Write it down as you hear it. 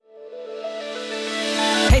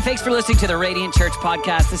Hey, thanks for listening to the Radiant Church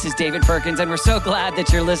podcast. This is David Perkins, and we're so glad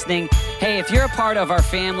that you're listening. Hey, if you're a part of our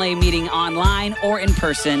family meeting online or in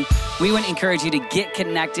person, we want to encourage you to get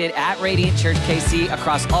connected at Radiant Church KC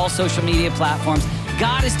across all social media platforms.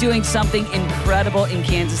 God is doing something incredible in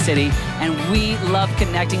Kansas City, and we love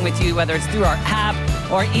connecting with you, whether it's through our app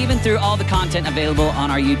or even through all the content available on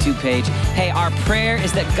our YouTube page. Hey, our prayer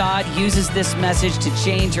is that God uses this message to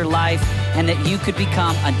change your life and that you could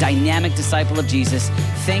become a dynamic disciple of Jesus.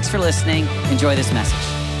 Thanks for listening. Enjoy this message.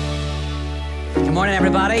 Good morning,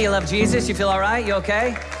 everybody. You love Jesus? You feel all right? You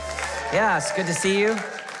okay? Yeah, it's good to see you.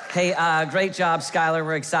 Hey, great job, Skylar.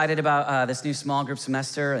 We're excited about this new small group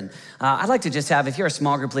semester. And I'd like to just have, if you're a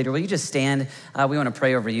small group leader, will you just stand? We want to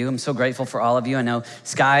pray over you. I'm so grateful for all of you. I know,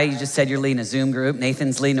 Sky, you just said you're leading a Zoom group.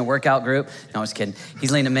 Nathan's leading a workout group. No, I was kidding.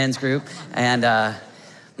 He's leading a men's group. And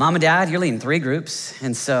Mom and Dad, you're leading 3 groups.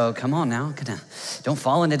 And so come on now. Don't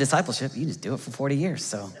fall into discipleship. You just do it for 40 years,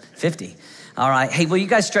 so 50. All right. Hey, will you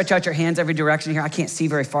guys stretch out your hands every direction here? I can't see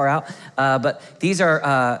very far out. But these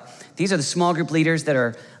are the small group leaders that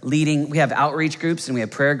are leading. We have outreach groups and we have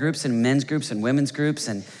prayer groups and men's groups and women's groups.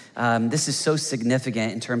 And this is so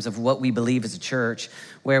significant in terms of what we believe as a church,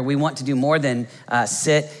 where we want to do more than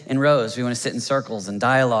sit in rows. We want to sit in circles and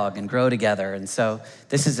dialogue and grow together. And so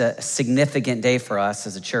this is a significant day for us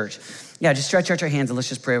as a church. Yeah, just stretch out your hands and let's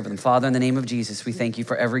just pray over them. Father, in the name of Jesus, we thank you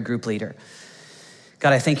for every group leader.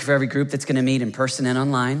 God, I thank you for every group that's going to meet in person and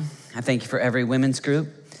online. I thank you for every women's group.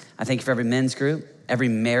 I thank you for every men's group, every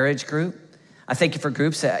marriage group. I thank you for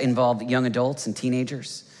groups that involve young adults and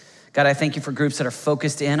teenagers. God, I thank you for groups that are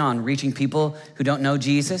focused in on reaching people who don't know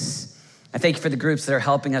Jesus. I thank you for the groups that are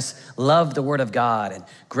helping us love the Word of God and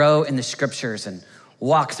grow in the scriptures and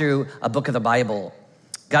walk through a book of the Bible.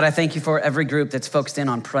 God, I thank you for every group that's focused in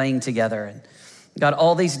on praying together. And God,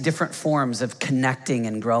 all these different forms of connecting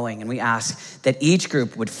and growing. And we ask that each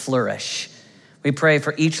group would flourish. We pray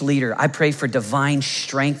for each leader. I pray for divine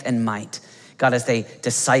strength and might. God, as they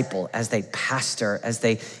disciple, as they pastor, as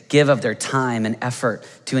they give of their time and effort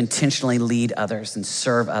to intentionally lead others and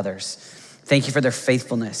serve others. Thank you for their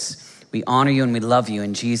faithfulness. We honor you and we love you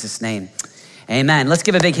in Jesus' name. Amen. Let's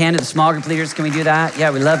give a big hand to the small group leaders. Can we do that?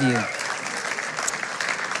 Yeah, we love you.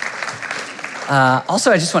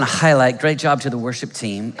 Also, I just want to highlight, great job to the worship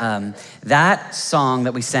team. That song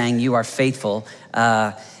that we sang, You Are Faithful,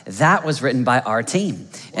 that was written by our team.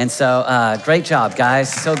 And so great job,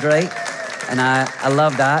 guys. So great. And I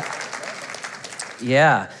love that.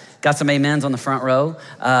 Yeah, got some amens on the front row.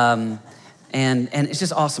 And it's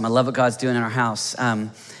just awesome. I love what God's doing in our house.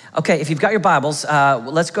 Okay, if you've got your Bibles,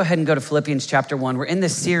 let's go ahead and go to Philippians chapter 1. We're in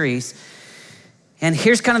this series. And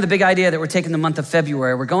here's kind of the big idea that we're taking the month of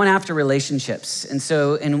February. We're going after relationships. And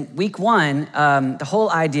so in week 1, the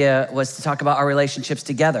whole idea was to talk about our relationships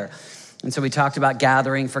together. And so we talked about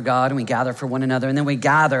gathering for God and we gather for one another. And then we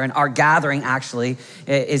gather, and our gathering actually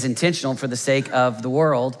is intentional for the sake of the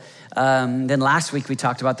world. Then last week we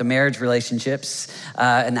talked about the marriage relationships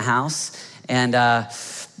in the house. And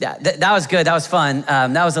that was good, that was fun.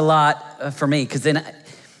 That was a lot for me because then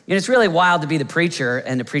it's really wild to be the preacher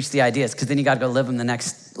and to preach the ideas because then you got to go live them the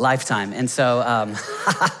next lifetime. And so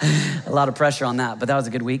a lot of pressure on that, but that was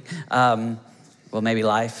a good week. Well, maybe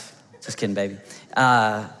life. Just kidding, baby.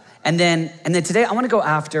 And then today I want to go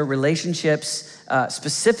after relationships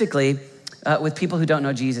specifically with people who don't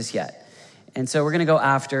know Jesus yet. And so we're going to go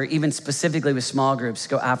after, even specifically with small groups,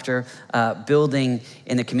 go after building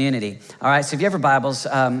in the community. All right, so if you have your Bibles,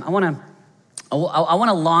 I want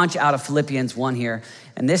to launch out of Philippians 1 here.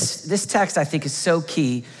 And this text I think is so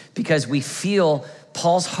key because we feel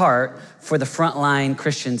Paul's heart for the frontline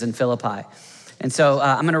Christians in Philippi. And so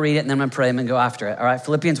I'm going to read it and then I'm going to pray and go after it. All right,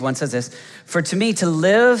 Philippians 1 says this: "For to me to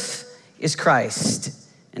live is Christ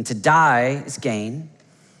and to die is gain.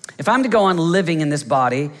 If I'm to go on living in this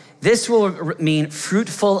body, this will mean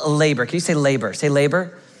fruitful labor." Can you say labor? Say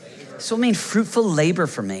labor. This will mean fruitful labor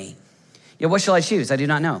for me. Yeah, what shall I choose? I do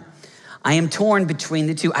not know. I am torn between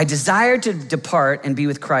the two. I desire to depart and be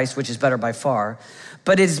with Christ, which is better by far,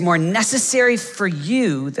 but it is more necessary for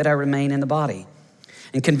you that I remain in the body.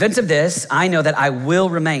 And convinced of this, I know that I will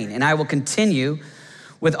remain and I will continue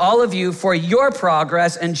with all of you for your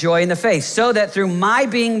progress and joy in the faith, so that through my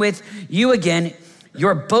being with you again,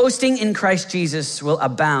 your boasting in Christ Jesus will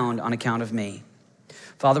abound on account of me.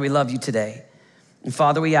 Father, we love you today. And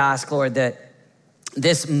Father, we ask, Lord, that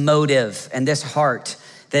this motive and this heart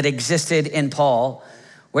that existed in Paul,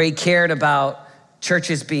 where he cared about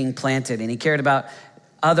churches being planted and he cared about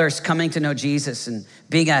others coming to know Jesus and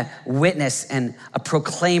being a witness and a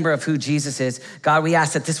proclaimer of who Jesus is. God, we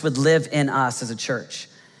ask that this would live in us as a church.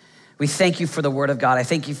 We thank you for the word of God. I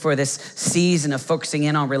thank you for this season of focusing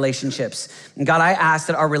in on relationships. And God, I ask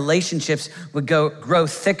that our relationships would grow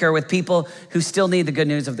thicker with people who still need the good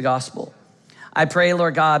news of the gospel. I pray,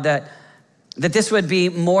 Lord God, that this would be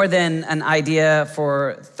more than an idea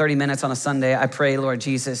for 30 minutes on a Sunday. I pray, Lord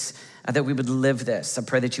Jesus, that we would live this. I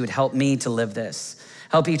pray that you would help me to live this.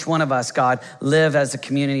 Help each one of us, God, live as a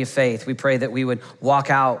community of faith. We pray that we would walk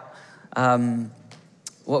out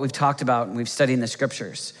what we've talked about and we've studied in the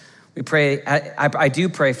scriptures. We pray, I do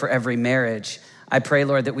pray for every marriage. I pray,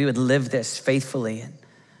 Lord, that we would live this faithfully. And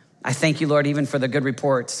I thank you, Lord, even for the good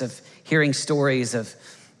reports of hearing stories of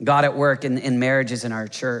God at work in marriages in our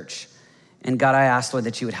church. And God, I ask, Lord,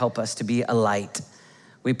 that you would help us to be a light.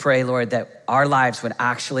 We pray, Lord, that our lives would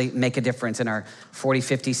actually make a difference in our 40,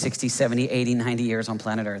 50, 60, 70, 80, 90 years on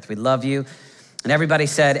planet Earth. We love you. And everybody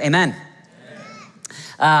said, amen.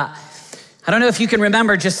 I don't know if you can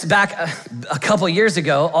remember just back a couple years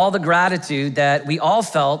ago, all the gratitude that we all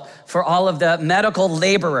felt for all of the medical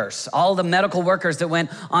laborers, all the medical workers that went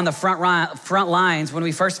on the front lines when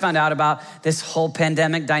we first found out about this whole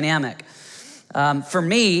pandemic dynamic. For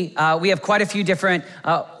me, we have quite a few different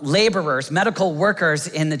laborers, medical workers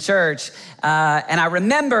in the church. And I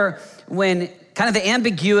remember when kind of the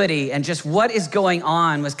ambiguity and just what is going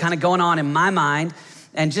on was kind of going on in my mind.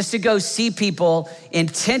 And just to go see people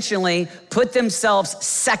intentionally put themselves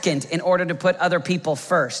second in order to put other people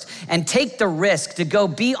first and take the risk to go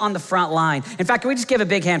be on the front line. In fact, can we just give a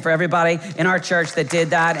big hand for everybody in our church that did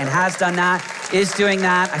that and has done that, is doing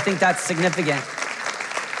that? I think that's significant.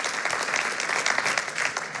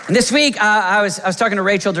 And this week, I was talking to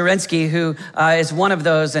Rachel Durinsky, who is one of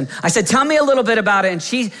those, and I said, tell me a little bit about it. And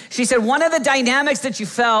she said, one of the dynamics that you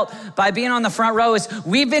felt by being on the front row is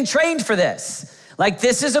we've been trained for this. Like,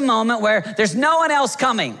 this is a moment where there's no one else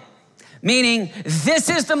coming. Meaning, this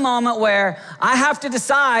is the moment where I have to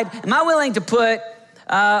decide, am I willing to put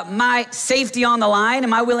my safety on the line?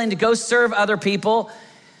 Am I willing to go serve other people?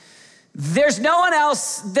 There's no one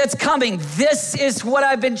else that's coming. This is what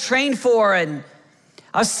I've been trained for. And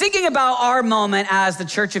I was thinking about our moment as the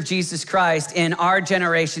Church of Jesus Christ in our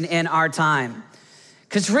generation, in our time.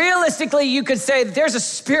 Because realistically, you could say that there's a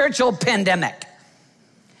spiritual pandemic.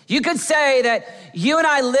 You could say that you and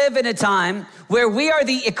I live in a time where we are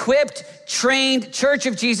the equipped, trained Church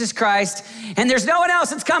of Jesus Christ, and there's no one else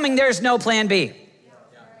that's coming. There's no plan B.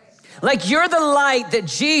 Like, you're the light that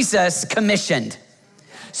Jesus commissioned.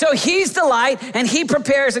 So he's the light, and he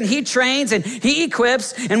prepares, and he trains, and he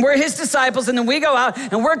equips, and we're his disciples, and then we go out,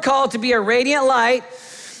 and we're called to be a radiant light.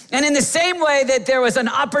 And in the same way that there was an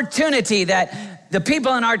opportunity that the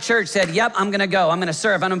people in our church said, yep, I'm gonna go, I'm gonna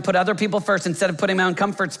serve, I'm gonna put other people first instead of putting my own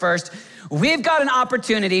comforts first. We've got an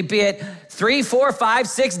opportunity, be it 3, 4, 5,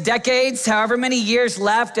 6 decades, however many years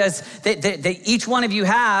left as that each one of you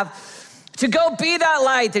have, to go be that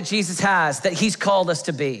light that Jesus has, that he's called us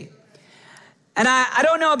to be. And I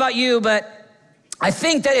don't know about you, but I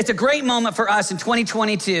think that it's a great moment for us in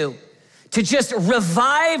 2022 to just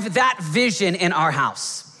revive that vision in our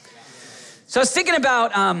house. So I was thinking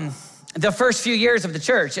about the first few years of the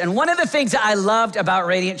church. And one of the things that I loved about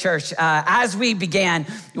Radiant Church as we began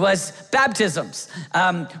was baptisms.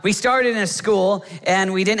 We started in a school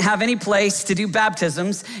and we didn't have any place to do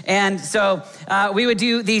baptisms. And so we would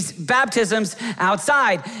do these baptisms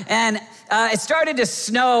outside. And it started to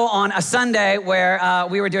snow on a Sunday where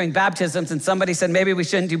we were doing baptisms, and somebody said, maybe we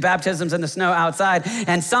shouldn't do baptisms in the snow outside.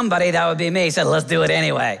 And somebody, that would be me, said, let's do it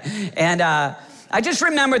anyway. And I just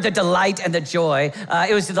remember the delight and the joy.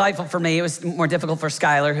 It was delightful for me. It was more difficult for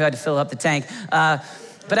Skylar, who had to fill up the tank.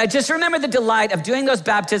 But I just remember the delight of doing those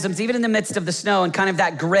baptisms, even in the midst of the snow, and kind of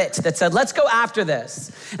that grit that said, let's go after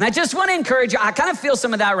this. And I just want to encourage you. I kind of feel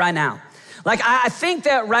some of that right now. Like, I think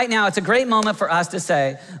that right now it's a great moment for us to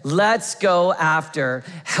say, let's go after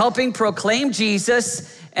helping proclaim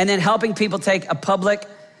Jesus and then helping people take a public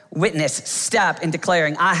witness step in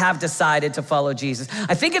declaring, I have decided to follow Jesus.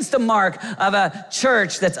 I think it's the mark of a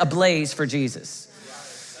church that's ablaze for Jesus.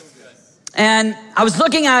 And I was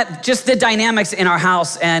looking at just the dynamics in our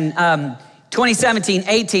house, and 2017,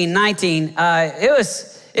 18, 19, it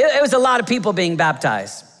was a lot of people being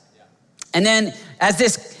baptized. And then as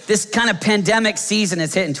this kind of pandemic season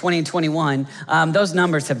has hit in 2021, those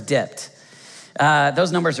numbers have dipped.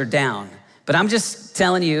 Those numbers are down. But I'm just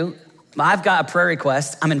telling you, I've got a prayer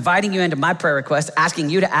request. I'm inviting you into my prayer request, asking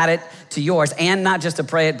you to add it to yours, and not just to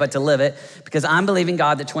pray it, but to live it, because I'm believing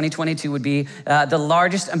God that 2022 would be the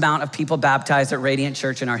largest amount of people baptized at Radiant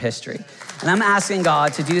Church in our history. And I'm asking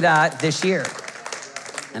God to do that this year.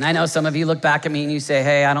 And I know some of you look back at me and you say,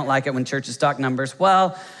 hey, I don't like it when churches talk numbers.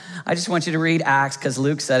 Well, I just want you to read Acts because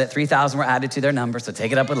Luke said it. 3,000 were added to their number, so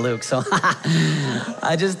take it up with Luke. So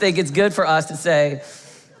I just think it's good for us to say,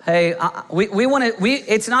 hey,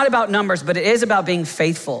 it's not about numbers, but it is about being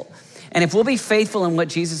faithful. And if we'll be faithful in what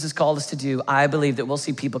Jesus has called us to do, I believe that we'll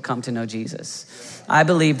see people come to know Jesus. I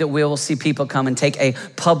believe that we will see people come and take a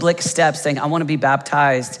public step saying, I want to be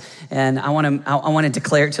baptized and I want to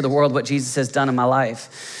declare to the world what Jesus has done in my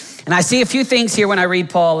life. And I see a few things here when I read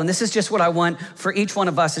Paul, and this is just what I want for each one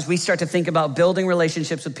of us as we start to think about building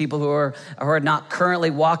relationships with people who are not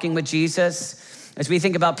currently walking with Jesus, as we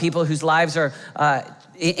think about people whose lives are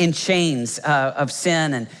in chains of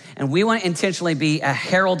sin, and we want to intentionally be a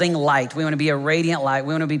heralding light. We want to be a radiant light.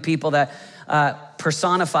 We want to be people that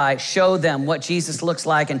personify, show them what Jesus looks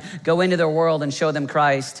like and go into their world and show them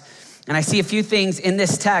Christ. And I see a few things in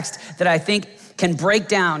this text that I think can break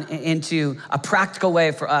down into a practical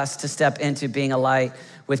way for us to step into being a light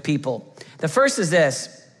with people. The first is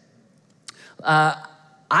this.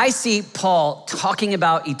 I see Paul talking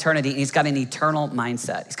about eternity, and he's got an eternal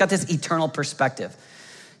mindset. He's got this eternal perspective.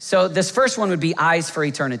 So this first one would be eyes for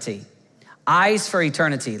eternity. Eyes for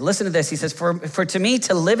eternity. Listen to this. He says, for to me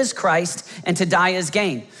to live is Christ and to die is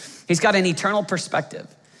gain. He's got an eternal perspective.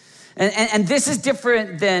 And this is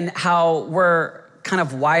different than how we're kind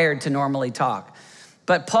of wired to normally talk.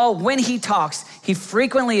 But Paul, when he talks, he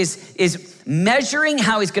frequently is measuring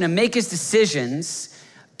how he's going to make his decisions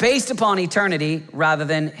based upon eternity rather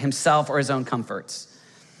than himself or his own comforts.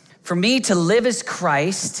 For me to live is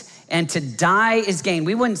Christ and to die is gain.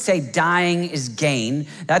 We wouldn't say dying is gain.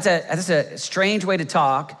 That's a strange way to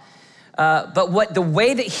talk. But the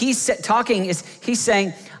way that he's talking is he's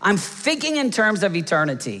saying, I'm thinking in terms of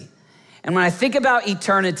eternity. And when I think about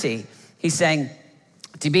eternity, he's saying,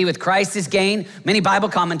 to be with Christ is gain. Many Bible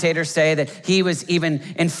commentators say that he was even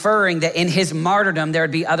inferring that in his martyrdom, there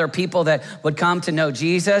would be other people that would come to know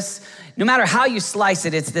Jesus. No matter how you slice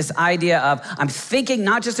it, it's this idea of I'm thinking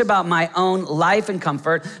not just about my own life and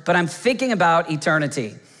comfort, but I'm thinking about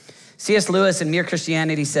eternity. C.S. Lewis in Mere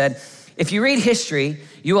Christianity said, if you read history,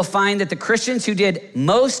 you will find that the Christians who did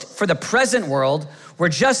most for the present world were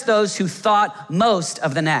just those who thought most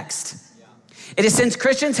of the next. It is since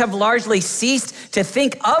Christians have largely ceased to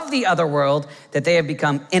think of the other world that they have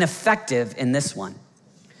become ineffective in this one.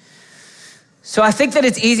 So I think that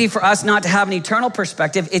it's easy for us not to have an eternal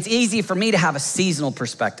perspective. It's easy for me to have a seasonal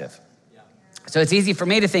perspective. So it's easy for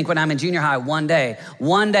me to think when I'm in junior high, one day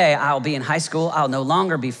I'll be in high school, I'll no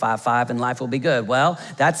longer be 5'5" and life will be good. Well,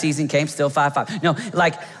 that season came, still 5'5". No,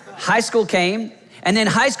 like high school came, and then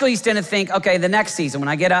high school you tend to think, okay, the next season when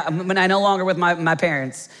I no longer with my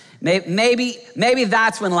parents, maybe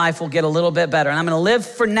that's when life will get a little bit better. And I'm going to live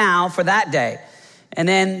for now, for that day. And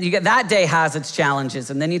then you get that day has its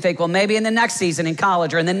challenges. And then you think, well, maybe in the next season in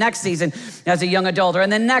college, or in the next season as a young adult, or in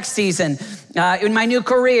the next season in my new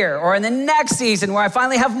career, or in the next season where I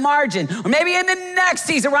finally have margin, or maybe in the next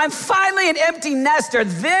season where I'm finally an empty nester,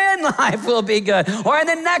 then life will be good. Or in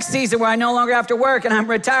the next season where I no longer have to work and I'm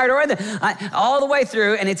retired, or all the way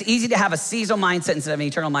through. And it's easy to have a seasonal mindset instead of an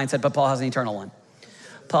eternal mindset, but Paul has an eternal one.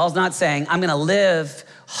 Paul's not saying, I'm gonna live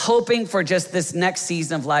hoping for just this next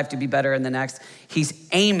season of life to be better in the next. He's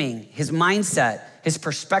aiming, his mindset, his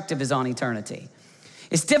perspective is on eternity.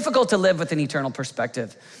 It's difficult to live with an eternal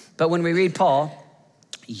perspective, but when we read Paul,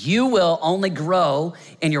 you will only grow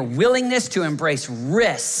in your willingness to embrace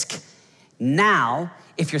risk now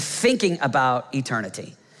if you're thinking about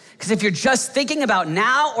eternity. Because if you're just thinking about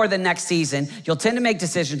now or the next season, you'll tend to make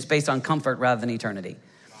decisions based on comfort rather than eternity.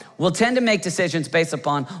 We'll tend to make decisions based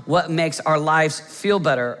upon what makes our lives feel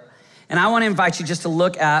better. And I want to invite you just to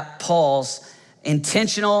look at Paul's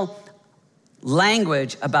intentional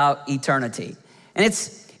language about eternity. And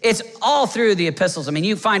it's all through the epistles. I mean,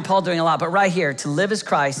 you find Paul doing a lot, but right here, to live is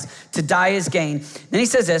Christ, to die is gain. Then he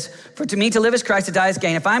says this, for to me to live is Christ, to die is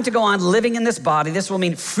gain. If I'm to go on living in this body, this will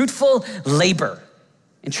mean fruitful labor.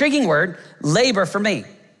 Intriguing word, labor for me.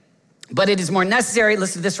 But it is more necessary,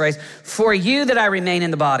 listen to this phrase, for you that I remain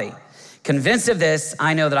in the body. Convinced of this,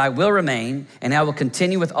 I know that I will remain and I will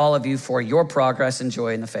continue with all of you for your progress and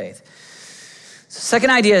joy in the faith. So second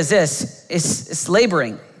idea is this, it's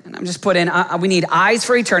laboring. And I'm just put in, we need eyes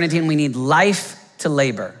for eternity and we need life to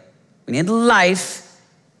labor. We need life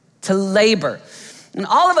to labor. And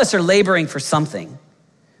all of us are laboring for something.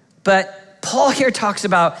 But Paul here talks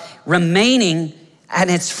about remaining and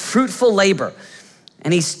it's fruitful labor.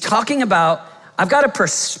 And he's talking about, I've got a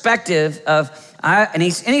perspective of, and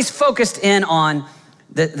he's focused in on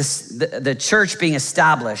the church being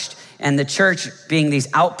established and the church being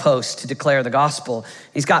these outposts to declare the gospel.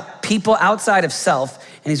 He's got people outside of self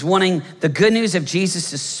and he's wanting the good news of Jesus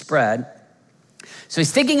to spread. So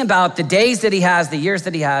he's thinking about the days that he has, the years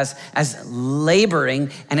that he has as laboring,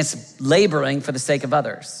 and it's laboring for the sake of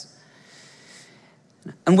others.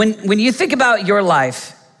 And when you think about your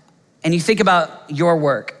life and you think about your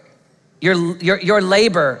work, your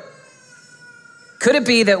labor, could it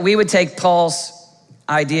be that we would take Paul's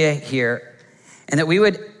idea here and that we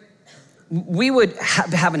would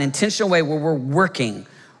have an intentional way where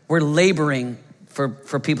we're laboring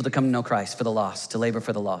for people to come to know Christ, for the lost, to labor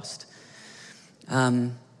for the lost.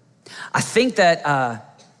 I think that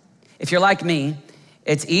if you're like me,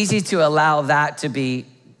 it's easy to allow that to be,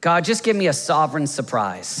 God, just give me a sovereign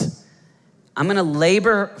surprise. I'm gonna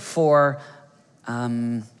labor for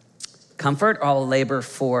comfort, or I'll labor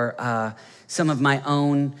for some of my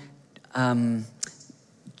own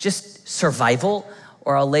just survival,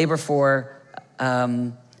 or I'll labor for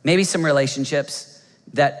maybe some relationships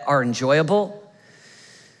that are enjoyable.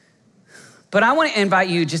 But I want to invite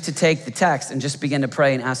you just to take the text and just begin to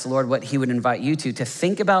pray and ask the Lord what he would invite you to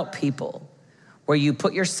think about people where you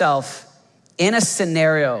put yourself in a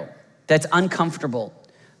scenario that's uncomfortable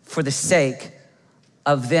for the sake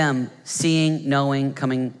of them seeing, knowing,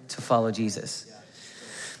 coming to follow Jesus.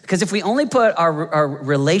 Because if we only put our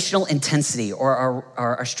relational intensity or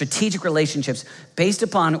our strategic relationships based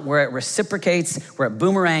upon where it reciprocates, where it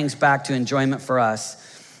boomerangs back to enjoyment for us,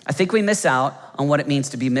 I think we miss out on what it means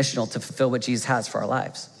to be missional, to fulfill what Jesus has for our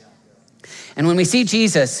lives. And when we see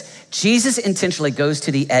Jesus intentionally goes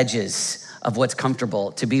to the edges of what's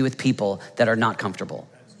comfortable to be with people that are not comfortable.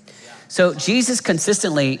 So Jesus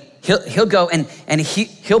consistently, he'll go and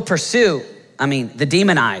he'll pursue, the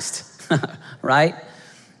demonized, right?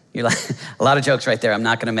 You're like, a lot of jokes right there I'm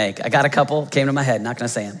not gonna make. I got a couple, came to my head, not gonna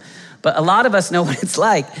say them. But a lot of us know what it's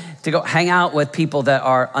like to go hang out with people that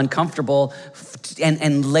are uncomfortable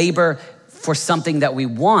and labor for something that we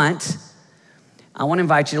want. I want to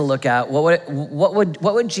invite you to look at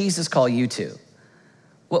what would Jesus call you to?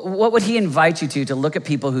 What would he invite you to look at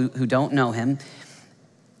people who don't know him,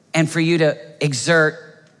 and for you to exert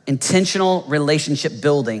intentional relationship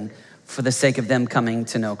building for the sake of them coming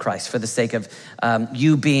to know Christ, for the sake of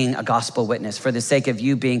you being a gospel witness, for the sake of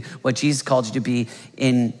you being what Jesus called you to be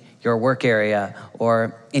in your work area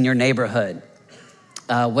or in your neighborhood.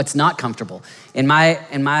 What's not comfortable. In my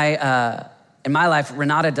life,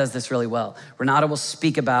 Renata does this really well. Renata will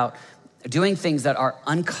speak about doing things that are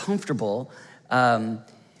uncomfortable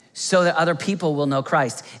so that other people will know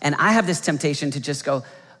Christ. And I have this temptation to just go,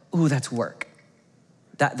 ooh, that's work.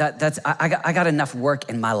 I got enough work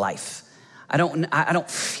in my life. I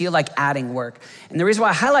don't feel like adding work. And the reason why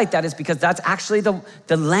I highlight that is because that's actually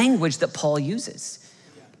the language that Paul uses.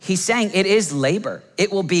 He's saying it is labor.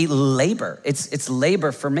 It will be labor. It's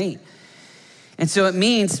labor for me. And so it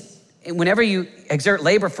means whenever you exert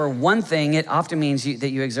labor for one thing, it often means that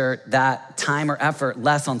you exert that time or effort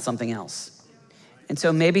less on something else. And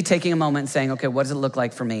so maybe taking a moment and saying, okay, what does it look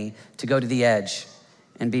like for me to go to the edge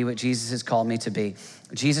and be what Jesus has called me to be?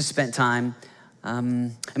 Jesus spent time,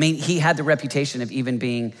 he had the reputation of even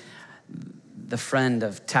being the friend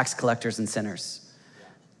of tax collectors and sinners.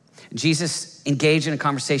 Jesus engaged in a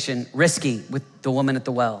conversation risky with the woman at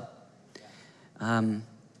the well.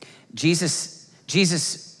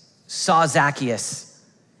 Jesus saw Zacchaeus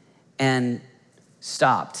and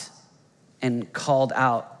stopped and called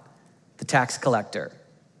out the tax collector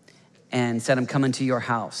and said, I'm coming to your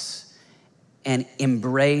house, and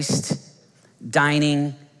embraced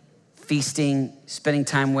dining, feasting, spending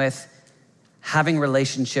time with, having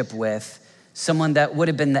relationship with someone that would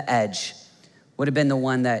have been the edge, would have been the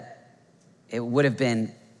one that it would have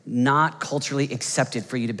been not culturally accepted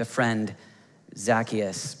for you to befriend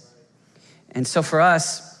Zacchaeus. And so for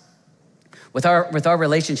us, with our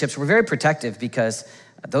relationships, we're very protective because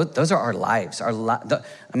those are our lives. The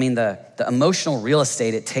emotional real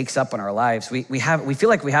estate it takes up in our lives. We feel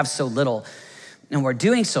like we have so little, and we're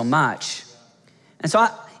doing so much. And so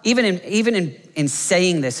even in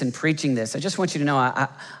saying this and preaching this, I just want you to know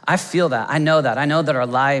I feel that. I know that our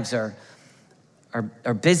lives are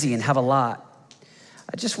busy and have a lot.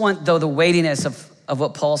 I just want, though, the weightiness of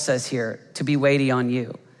what Paul says here to be weighty on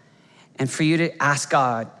you, and for you to ask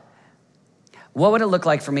God, what would it look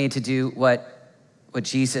like for me to do what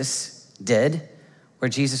Jesus did, where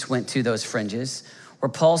Jesus went to those fringes, where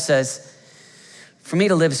Paul says, for me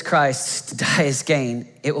to live is Christ, to die is gain.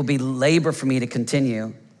 It will be labor for me to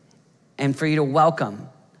continue, and for you to welcome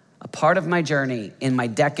a part of my journey in my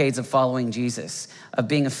decades of following Jesus, of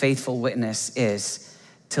being a faithful witness, is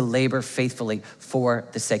to labor faithfully for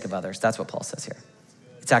the sake of others. That's what Paul says here.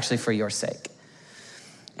 It's actually for your sake.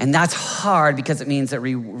 And that's hard because it means that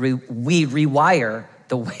we rewire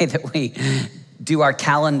the way that we do our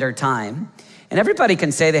calendar time. And everybody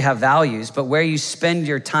can say they have values, but where you spend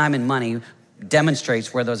your time and money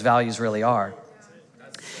demonstrates where those values really are.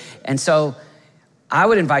 And so I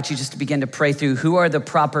would invite you just to begin to pray through who are the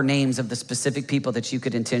proper names of the specific people that you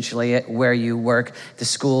could intentionally, where you work, the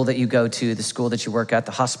school that you go to, the school that you work at,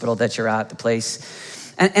 the hospital that you're at, the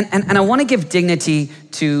place. And I want to give dignity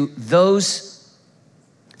to those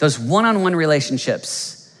one-on-one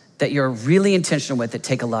relationships that you're really intentional with that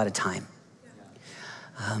take a lot of time.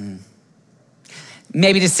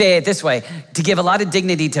 Maybe to say it this way, to give a lot of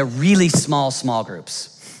dignity to really small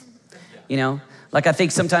groups, you know? Like I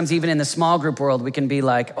think sometimes even in the small group world, we can be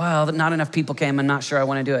like, well, not enough people came, I'm not sure I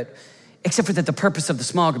want to do it. Except for that the purpose of the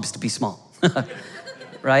small group is to be small,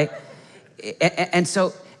 right? And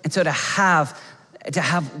so to have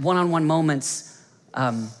one-on-one moments,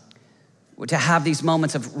 to have these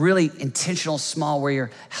moments of really intentional small where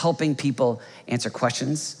you're helping people answer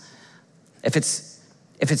questions. If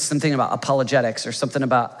it's something about apologetics or something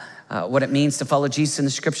about what it means to follow Jesus in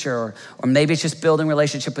the scripture, or maybe it's just building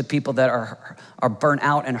relationship with people that are burnt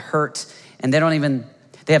out and hurt, and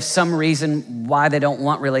they have some reason why they don't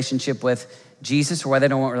want relationship with Jesus or why they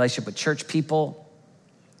don't want relationship with church people.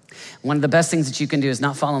 One of the best things that you can do is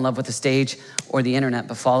not fall in love with the stage or the internet,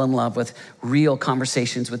 but fall in love with real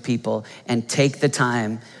conversations with people and take the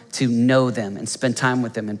time to know them and spend time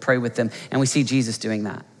with them and pray with them. And we see Jesus doing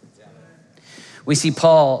that. We see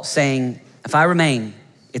Paul saying, if I remain,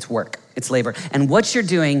 it's work, it's labor. And what you're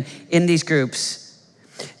doing in these groups,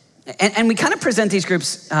 and we kind of present these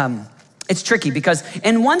groups, it's tricky because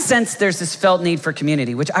in one sense, there's this felt need for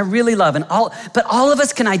community, which I really love. But all of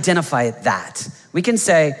us can identify that. We can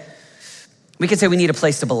say we need a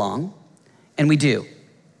place to belong, and we do.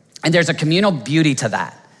 And there's a communal beauty to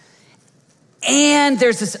that. And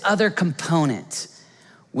there's this other component,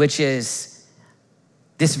 which is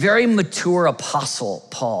this very mature apostle,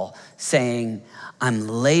 Paul, saying, I'm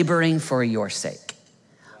laboring for your sake.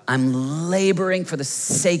 I'm laboring for the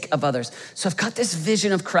sake of others. So I've got this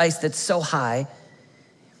vision of Christ that's so high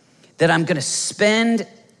that I'm gonna spend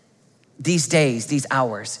these days, these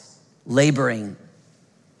hours, laboring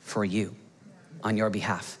for you on your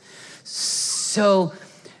behalf. So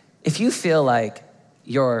if you feel like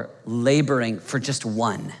you're laboring for just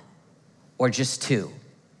one or just two,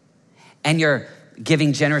 and you're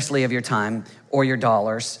giving generously of your time or your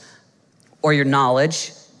dollars or your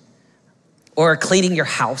knowledge or cleaning your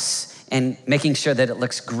house and making sure that it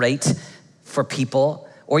looks great for people,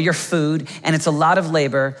 or your food, and it's a lot of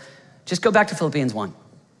labor, just go back to Philippians 1.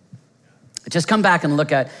 Just come back and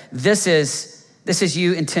look at, this is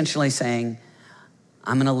you intentionally saying,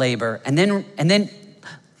 I'm gonna labor. And then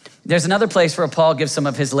there's another place where Paul gives some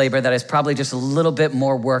of his labor that is probably just a little bit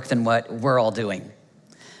more work than what we're all doing.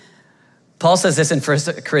 Paul says this in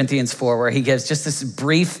 1 Corinthians 4, where he gives just this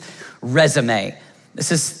brief resume.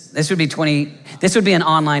 This would be an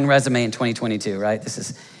online resume in 2022, right?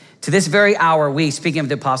 To this very hour, we, speaking of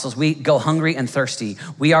the apostles, we go hungry and thirsty.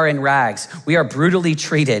 We are in rags. We are brutally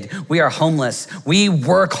treated. We are homeless. We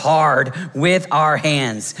work hard with our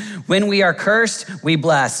hands. When we are cursed, we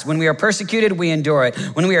bless. When we are persecuted, we endure it.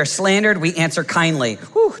 When we are slandered, we answer kindly.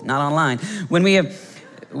 Whew, not online. When we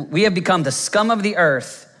have become the scum of the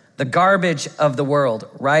earth, the garbage of the world,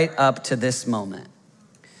 right up to this moment.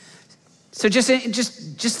 So just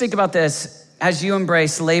think about this as you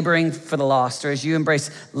embrace laboring for the lost, or as you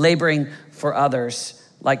embrace laboring for others,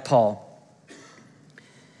 like Paul.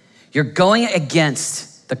 You're going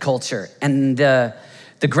against the culture, and the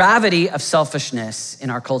gravity of selfishness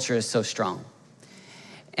in our culture is so strong.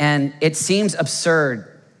 And it seems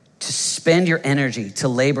absurd to spend your energy to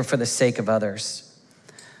labor for the sake of others.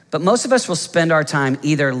 But most of us will spend our time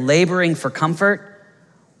either laboring for comfort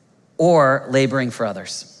or laboring for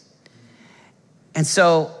others. And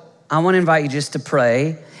so I want to invite you just to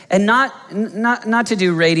pray, and not to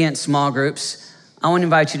do radiant small groups. I want to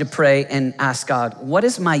invite you to pray and ask God, what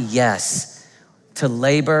is my yes to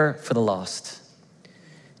labor for the lost?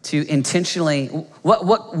 To intentionally,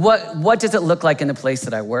 what does it look like in the place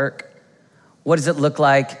that I work? What does it look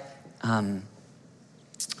like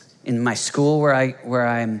in my school where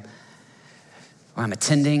I'm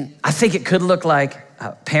attending? I think it could look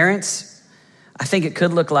like parents. I think it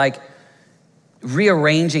could look like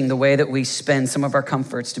rearranging the way that we spend some of our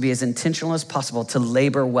comforts to be as intentional as possible to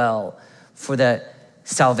labor well for the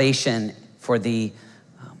salvation, for the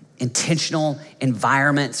intentional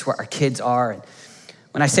environments where our kids are. And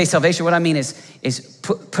when I say salvation, what I mean is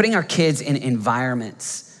putting our kids in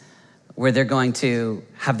environments where they're going to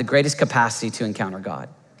have the greatest capacity to encounter God.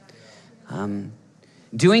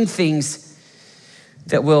 Doing things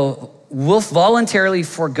that will voluntarily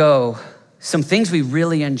forego some things we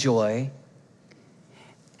really enjoy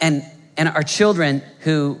And our children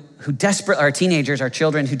our teenagers, our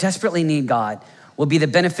children who desperately need God will be the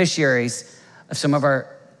beneficiaries of some of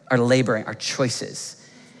our laboring, our choices.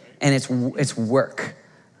 And it's work.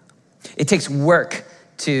 It takes work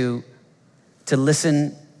to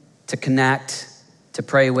listen, to connect, to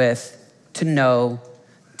pray with, to know,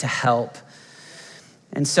 to help.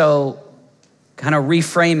 And so kind of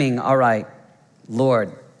reframing, all right,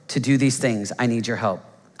 Lord, to do these things, I need your help.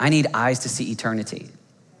 I need eyes to see eternity.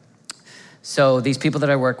 So these people that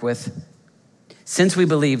I work with, since we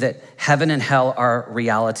believe that heaven and hell are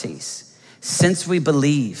realities, since we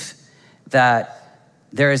believe that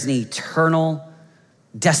there is an eternal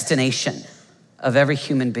destination of every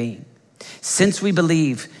human being, since we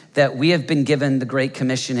believe that we have been given the Great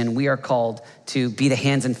Commission and we are called to be the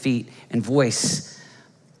hands and feet and voice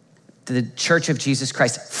to the Church of Jesus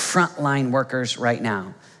Christ, frontline workers right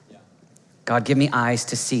now. God, give me eyes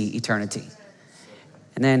to see eternity.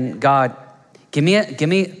 And then God, give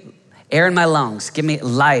me air in my lungs. Give me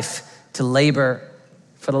life to labor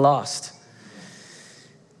for the lost.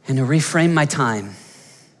 And to reframe my time,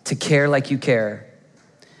 to care like you care,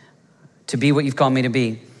 to be what you've called me to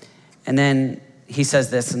be. And then he says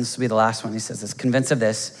this, and this will be the last one. He says this, convinced of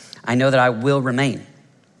this, I know that I will remain.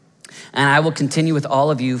 And I will continue with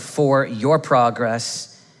all of you for your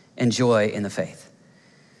progress and joy in the faith.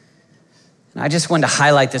 And I just wanted to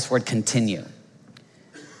highlight this word continue.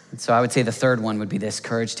 And so I would say the third one would be this,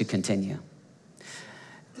 courage to continue.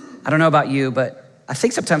 I don't know about you, but I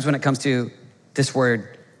think sometimes when it comes to this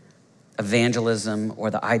word evangelism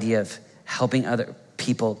or the idea of helping other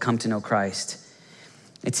people come to know Christ,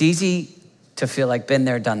 it's easy to feel like been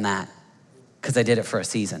there, done that, because I did it for a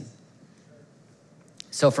season.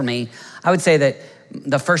 So for me, I would say that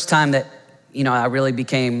the first time that, I really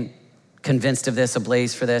became convinced of this,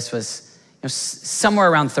 ablaze for this was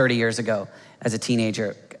somewhere around 30 years ago as a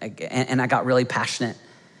teenager. And I got really passionate.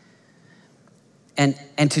 And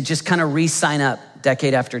to just kind of re-sign up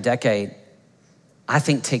decade after decade, I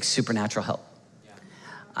think takes supernatural help.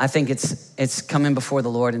 I think it's coming before the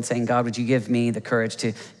Lord and saying, God, would you give me the courage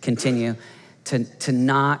to continue to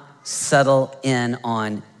not settle in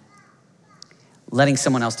on letting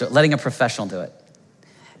someone else do it, letting a professional do it.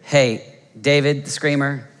 Hey, David, the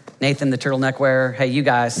screamer, Nathan, the turtleneck wearer, hey, you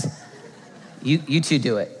guys, you two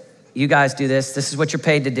do it. You guys do this. This is what you're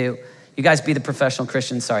paid to do. You guys be the professional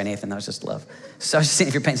Christians. Sorry, Nathan, that was just love. So I was just seeing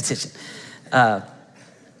if you're paying attention.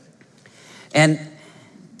 And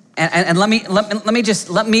let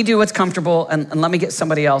me do what's comfortable and let me get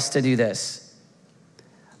somebody else to do this.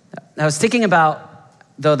 I was thinking about,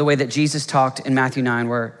 though, the way that Jesus talked in Matthew 9,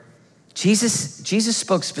 where Jesus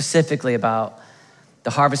spoke specifically about the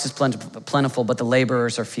harvest is plentiful, but the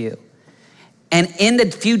laborers are few. And in the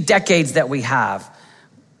few decades that we have,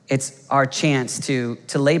 it's our chance to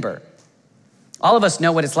labor. All of us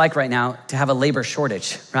know what it's like right now to have a labor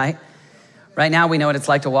shortage, right? Right now, we know what it's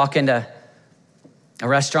like to walk into a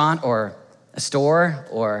restaurant or a store,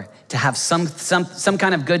 or to have some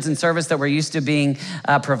kind of goods and service that we're used to being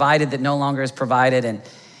provided that no longer is provided,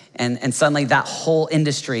 and suddenly that whole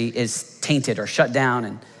industry is tainted or shut down,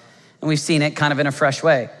 and we've seen it kind of in a fresh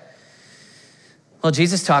way. Well,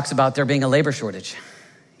 Jesus talks about there being a labor shortage.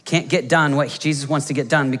 You can't get done what Jesus wants to get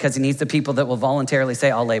done because he needs the people that will voluntarily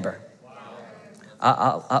say, I'll labor.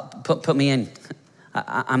 I'll put me in.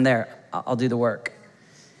 I'm there. I'll do the work.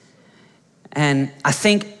 And I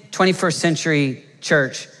think 21st century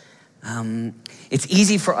church, it's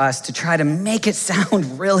easy for us to try to make it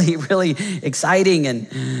sound really, really exciting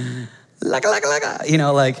and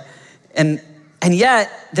and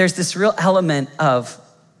yet there's this real element of,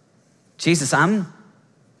 Jesus,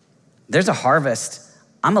 there's a harvest.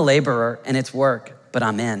 I'm a laborer and it's work, but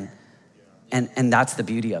I'm in. And that's the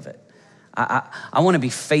beauty of it. I want to be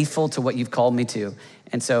faithful to what you've called me to.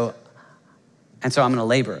 And so I'm going to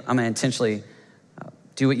labor. I'm going to intentionally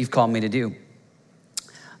do what you've called me to do.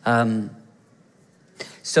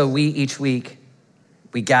 So each week,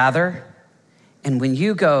 we gather. And when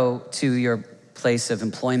you go to your place of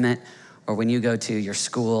employment, or when you go to your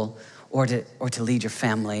school, or to lead your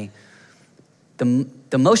family,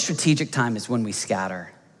 the most strategic time is when we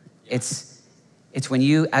scatter. It's when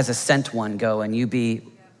you, as a sent one, go and you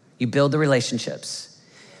build the relationships.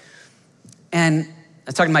 And I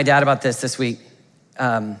was talking to my dad about this week.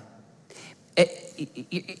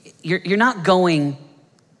 You're not going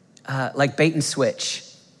like bait and switch.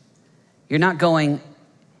 You're not going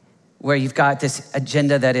where you've got this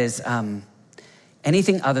agenda that is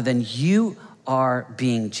anything other than you are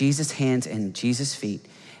being Jesus' hands and Jesus' feet.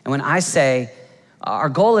 And when I say, our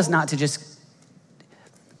goal is not to just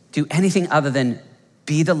do anything other than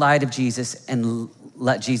be the light of Jesus and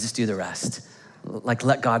let Jesus do the rest. Like,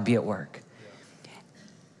 let God be at work.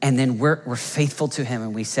 And then we're faithful to him,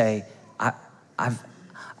 and we say,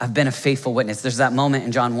 I've been a faithful witness. There's that moment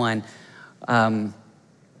in John 1.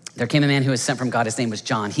 There came a man who was sent from God. His name was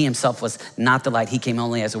John. He himself was not the light. He came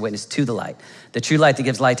only as a witness to the light. The true light that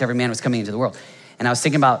gives light to every man was coming into the world. And I was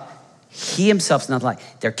thinking about, he himself is not the light.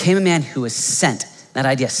 There came a man who was sent. That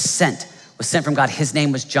idea, sent, was sent from God. His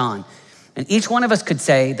name was John. And each one of us could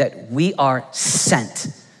say that we are sent.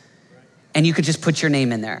 And you could just put your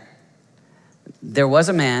name in there. There was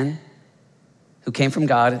a man who came from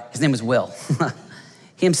God. His name was Will.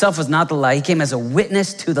 He himself was not the light. He came as a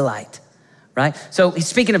witness to the light, right? So he's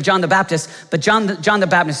speaking of John the Baptist, but John the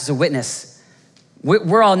Baptist is a witness.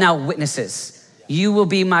 We're all now witnesses. You will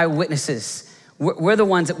be my witnesses. We're the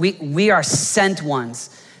ones that we are sent ones.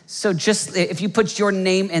 So just if you put your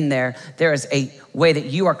name in there, there is a way that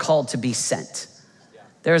you are called to be sent.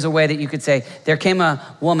 There's a way that you could say, there came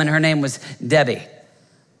a woman, her name was Debbie.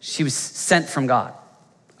 She was sent from God.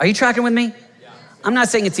 Are you tracking with me? I'm not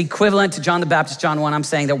saying it's equivalent to John the Baptist, John 1. I'm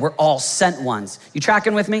saying that we're all sent ones. You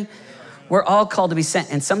tracking with me? We're all called to be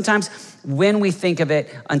sent. And sometimes when we think of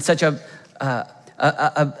it on such a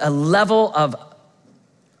level of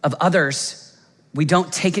others, we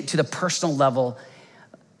don't take it to the personal level.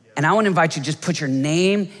 And I want to invite you to just put your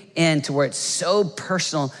name in to where it's so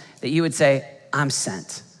personal that you would say, I'm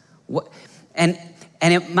sent. And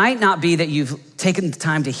it might not be that you've taken the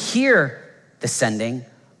time to hear the sending,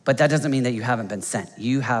 but that doesn't mean that you haven't been sent.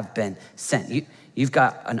 You have been sent. You've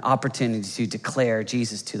got an opportunity to declare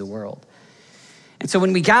Jesus to the world. And so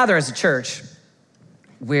when we gather as a church,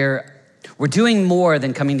 we're doing more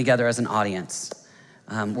than coming together as an audience.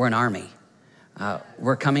 We're an army.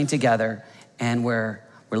 We're coming together, and we're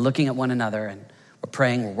looking at one another, and we're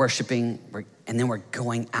praying, we're worshiping, and then we're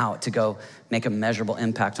going out to go make a measurable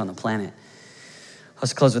impact on the planet.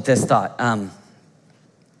 Let's close with this thought.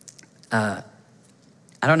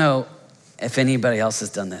 I don't know if anybody else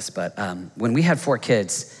has done this, but when we had 4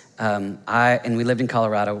 kids, and we lived in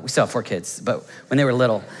Colorado, we still have 4 kids, but when they were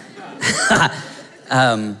little,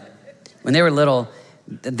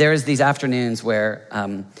 there was these afternoons where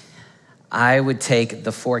I would take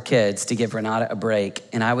the 4 kids to give Renata a break,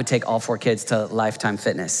 and I would take all 4 kids to Lifetime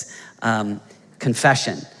Fitness.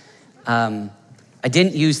 Confession. I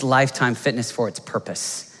didn't use Lifetime Fitness for its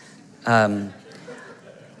purpose.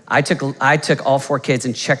 I took all 4 kids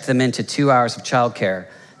and checked them into 2 hours of childcare.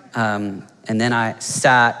 And then I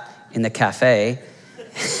sat in the cafe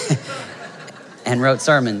and wrote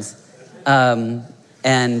sermons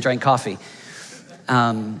and drank coffee.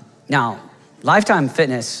 Now, Lifetime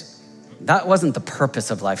Fitness, that wasn't the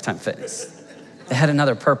purpose of Lifetime Fitness. It had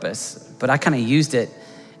another purpose, but I kind of used it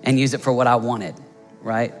for what I wanted,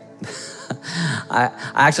 right? I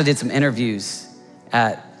actually did some interviews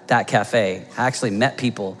at that cafe. I actually met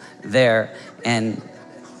people there, and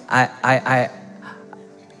I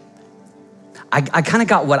kind of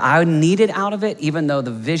got what I needed out of it, even though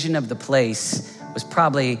the vision of the place was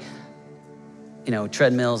probably,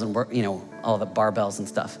 treadmills and all the barbells and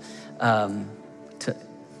stuff.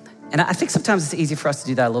 And I think sometimes it's easy for us to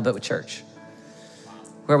do that a little bit with church,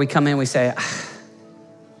 where we come in, we say,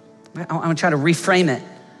 I'm gonna try to reframe it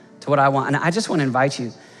to what I want. And I just want to invite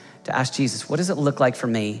you to ask Jesus, what does it look like for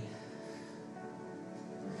me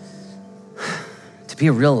to be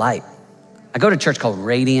a real light? I go to a church called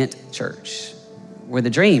Radiant Church, where the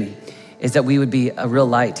dream is that we would be a real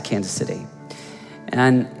light to Kansas City.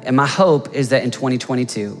 And my hope is that in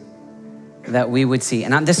 2022, that we would see,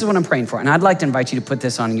 and this is what I'm praying for, and I'd like to invite you to put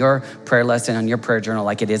this on your prayer list and on your prayer journal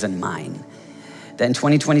like it is in mine, that in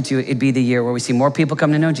 2022, it'd be the year where we see more people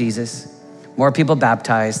come to know Jesus, more people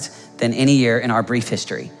baptized than any year in our brief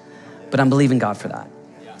history. But I'm believing God for that.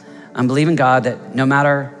 I'm believing God that no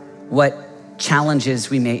matter what challenges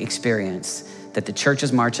we may experience, that the church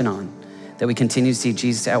is marching on, that we continue to see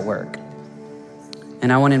Jesus at work.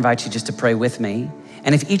 And I want to invite you just to pray with me.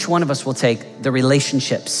 And if each one of us will take the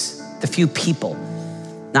relationships, the few people,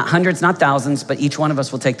 not hundreds, not thousands, but each one of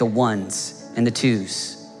us will take the ones and the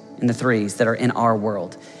twos and the threes that are in our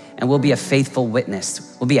world. And we'll be a faithful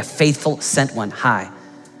witness. We'll be a faithful sent one. Hi,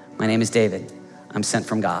 my name is David. I'm sent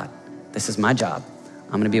from God. This is my job.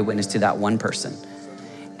 I'm gonna be a witness to that one person.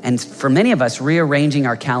 And for many of us, rearranging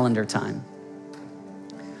our calendar time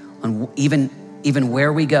on even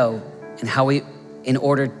where we go and how in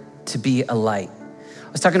order to be a light.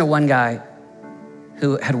 I was talking to one guy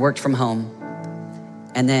who had worked from home,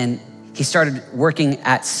 and then he started working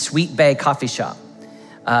at Sweet Bay Coffee Shop,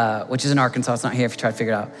 which is in Arkansas. It's not here if you try to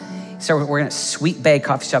figure it out. He started working at Sweet Bay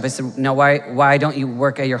Coffee Shop. I said, no, why don't you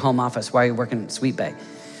work at your home office? Why are you working at Sweet Bay?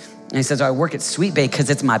 And he says, I work at Sweet Bay because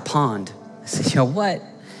it's my pond. I said, what?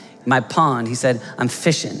 My pond. He said, I'm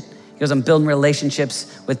fishing. He goes, I'm building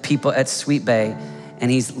relationships with people at Sweet Bay, and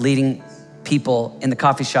he's leading people in the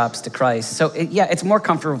coffee shops to Christ. So it's more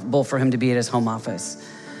comfortable for him to be at his home office.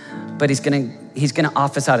 But he's gonna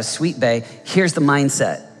office out of Sweet Bay. Here's the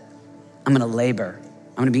mindset. I'm gonna labor.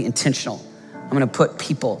 I'm gonna be intentional. I'm gonna put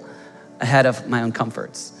people ahead of my own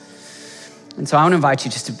comforts. And so I wanna invite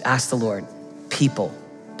you just to ask the Lord, people,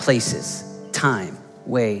 places, time,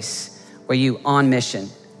 ways where you on mission,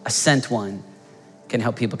 a sent one, can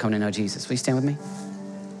help people come to know Jesus. Will you stand with me?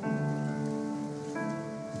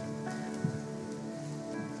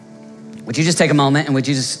 Would you just take a moment and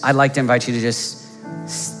I'd like to invite you to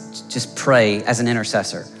just pray as an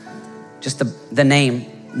intercessor. Just the name,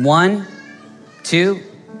 1, 2,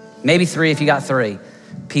 maybe 3 if you got 3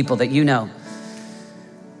 people that you know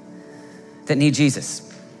that need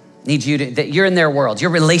Jesus, need you that you're in their world,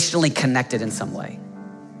 you're relationally connected in some way.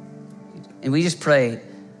 And we just pray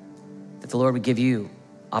that the Lord would give you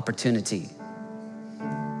opportunity.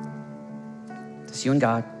 Just you and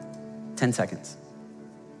God, 10 seconds.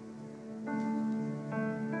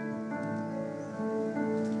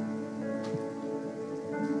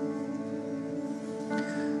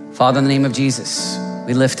 Father, in the name of Jesus,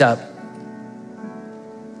 we lift up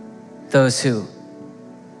those who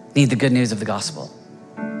need the good news of the gospel.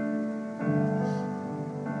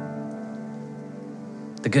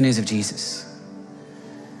 The good news of Jesus.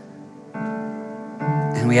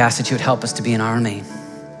 And we ask that you would help us to be an army,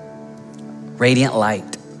 radiant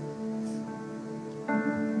light.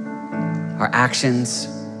 Our actions,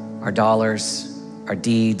 our dollars, our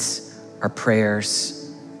deeds, our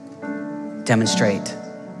prayers demonstrate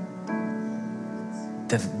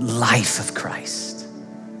the life of Christ.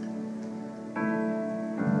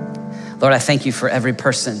 Lord, I thank you for every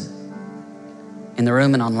person in the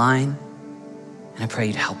room and online, and I pray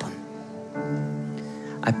you'd help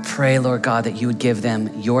them. I pray, Lord God, that you would give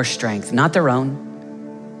them your strength, not their own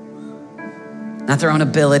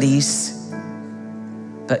abilities,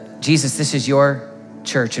 but Jesus, this is your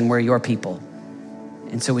church and we're your people.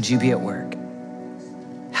 And so would you be at work?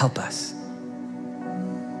 Help us.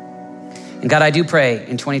 And God, I do pray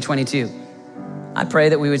in 2022, I pray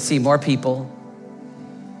that we would see more people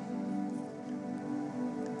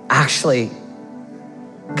actually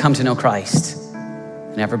come to know Christ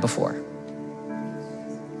than ever before.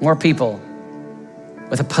 More people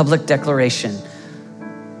with a public declaration,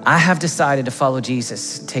 I have decided to follow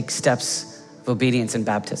Jesus, take steps of obedience in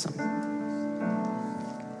baptism.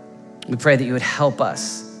 We pray that you would help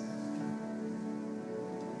us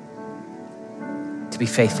to be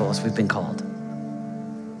faithful as we've been called.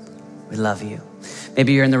 We love you.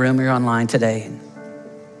 Maybe you're in the room or you're online today and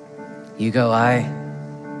you go, I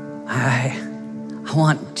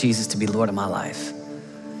want Jesus to be Lord of my life.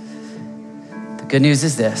 The good news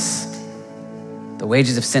is this: the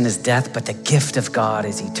wages of sin is death, but the gift of God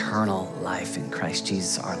is eternal life in Christ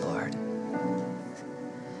Jesus our Lord.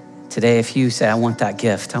 Today, if you say, I want that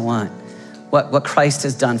gift, I want what Christ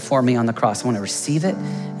has done for me on the cross, I want to receive it,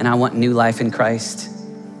 and I want new life in Christ.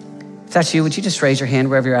 If that's you, would you just raise your hand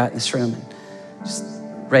wherever you're at in this room and just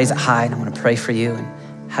raise it high, and I want to pray for you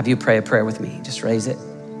and have you pray a prayer with me. Just raise it.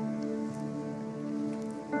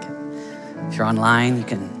 If you're online,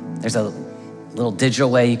 there's a little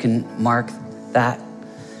digital way you can mark that,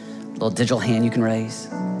 little digital hand you can raise.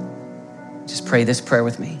 Just pray this prayer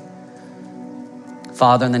with me.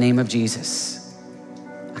 Father, in the name of Jesus,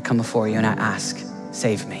 I come before you and I ask,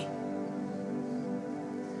 save me.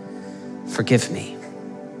 Forgive me.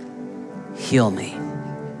 Heal me.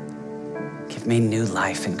 Give me new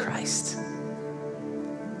life in Christ.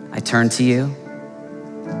 I turn to you.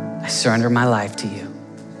 I surrender my life to you.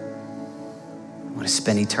 I want to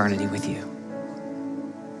spend eternity with you.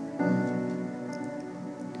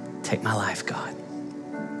 Take my life, God.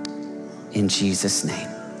 In Jesus' name,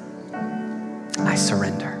 I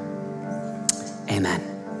surrender. Amen.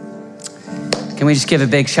 Can we just give a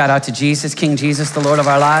big shout out to Jesus, King Jesus, the Lord of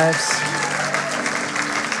our lives?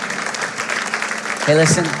 Hey,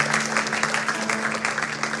 listen.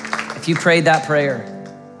 If you prayed that prayer,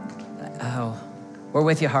 we're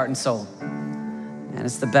with you heart and soul. And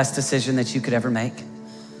it's the best decision that you could ever make.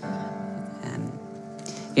 And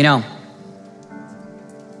you know,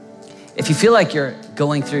 if you feel like you're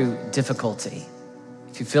going through difficulty,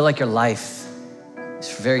 if you feel like your life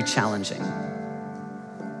is very challenging,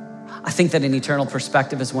 I think that an eternal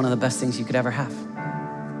perspective is one of the best things you could ever have.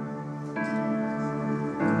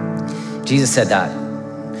 Jesus said that.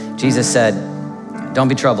 Jesus said, don't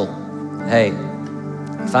be troubled. Hey,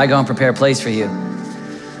 if I go and prepare a place for you,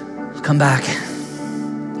 I'll come back.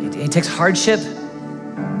 He takes hardship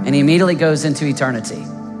and he immediately goes into eternity.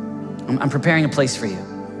 I'm preparing a place for you.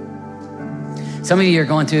 Some of you are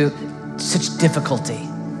going through such difficulty,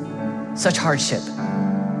 such hardship.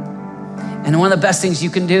 And one of the best things you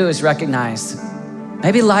can do is recognize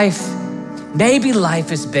maybe life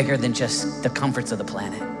is bigger than just the comforts of the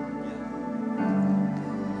planet.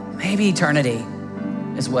 Maybe eternity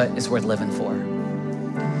is what is worth living for.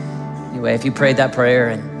 Anyway, if you prayed that prayer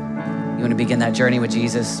and you want to begin that journey with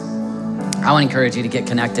Jesus, I want to encourage you to get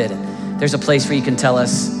connected. There's a place where you can tell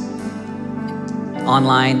us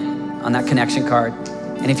online on that connection card.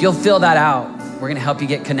 And if you'll fill that out, we're going to help you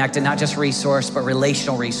get connected, not just resource, but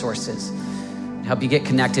relational resources. Help you get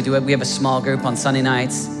connected to it. We have a small group on Sunday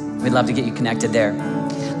nights. We'd love to get you connected there.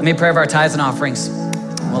 Let me pray over our tithes and offerings.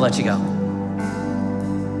 We'll let you go.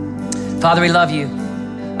 Father, we love you.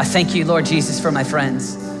 I thank you, Lord Jesus, for my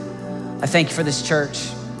friends. I thank you for this church.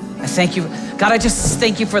 I thank you. God, I just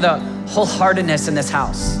thank you for the wholeheartedness in this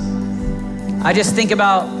house. I just think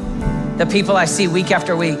about the people I see week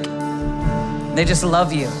after week. They just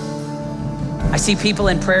love you. I see people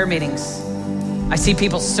in prayer meetings. I see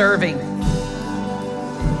people serving.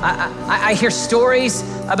 I hear stories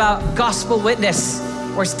about gospel witness,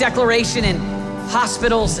 where it's declaration in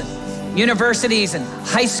hospitals and universities and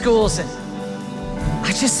high schools. And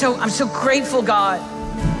I'm so grateful, God.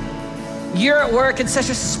 You're at work in such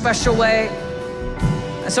a special way.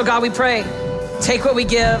 And so God, we pray, take what we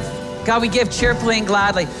give. God, we give cheerfully and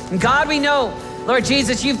gladly. And God, we know, Lord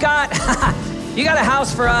Jesus, you got a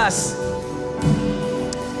house for us.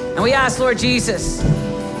 And we ask, Lord Jesus,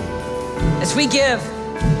 as we give,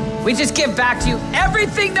 we just give back to you.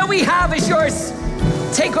 Everything that we have is yours.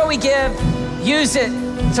 Take what we give, use it.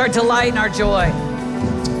 It's our delight and our joy.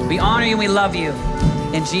 We honor you and we love you.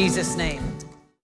 In Jesus' name.